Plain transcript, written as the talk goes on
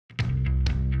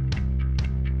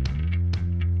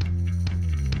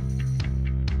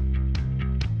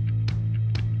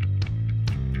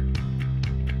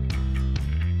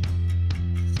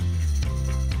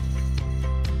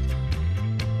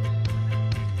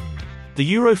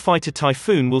The Eurofighter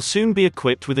Typhoon will soon be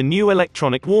equipped with a new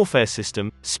electronic warfare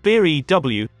system,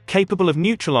 Spear-EW, capable of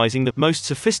neutralizing the most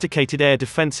sophisticated air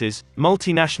defenses.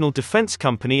 Multinational defense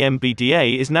company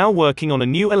MBDA is now working on a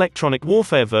new electronic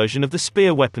warfare version of the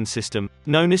Spear weapon system,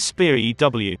 known as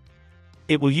Spear-EW.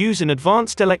 It will use an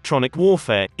advanced electronic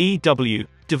warfare (EW)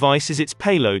 device as its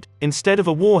payload, instead of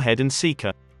a warhead and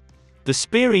seeker. The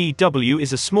Spear-EW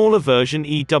is a smaller version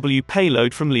EW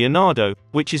payload from Leonardo,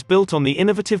 which is built on the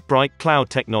innovative Bright Cloud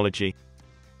technology.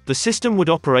 The system would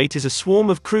operate as a swarm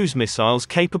of cruise missiles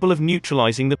capable of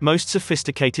neutralizing the most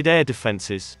sophisticated air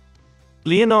defenses.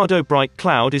 Leonardo Bright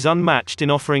Cloud is unmatched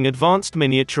in offering advanced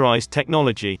miniaturized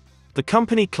technology. The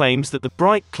company claims that the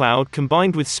Bright Cloud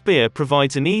combined with Spear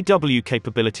provides an EW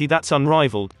capability that's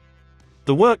unrivaled.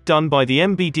 The work done by the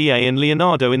MBDA and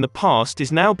Leonardo in the past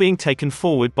is now being taken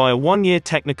forward by a one-year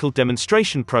technical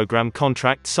demonstration program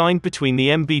contract signed between the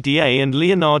MBDA and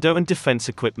Leonardo and Defense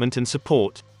Equipment and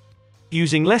Support.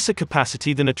 Using lesser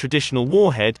capacity than a traditional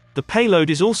warhead, the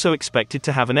payload is also expected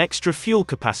to have an extra fuel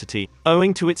capacity,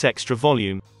 owing to its extra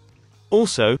volume.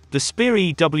 Also, the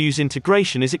Spear-EW's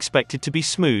integration is expected to be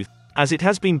smooth, as it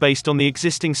has been based on the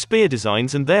existing Spear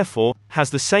designs and therefore,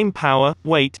 has the same power,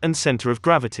 weight, and center of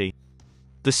gravity.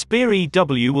 The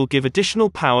Spear-EW will give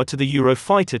additional power to the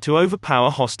Eurofighter to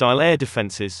overpower hostile air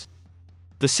defenses.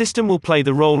 The system will play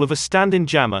the role of a stand-in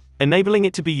jammer, enabling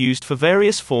it to be used for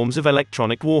various forms of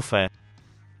electronic warfare.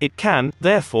 It can,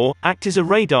 therefore, act as a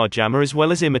radar jammer as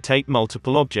well as imitate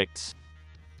multiple objects.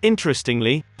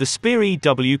 Interestingly, the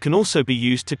Spear-EW can also be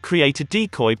used to create a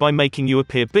decoy by making you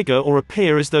appear bigger or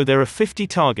appear as though there are 50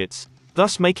 targets,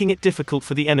 thus making it difficult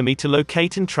for the enemy to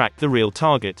locate and track the real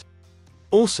target.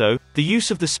 Also, the use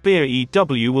of the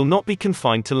Spear-EW will not be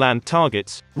confined to land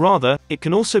targets, rather, it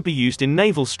can also be used in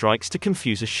naval strikes to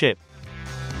confuse a ship.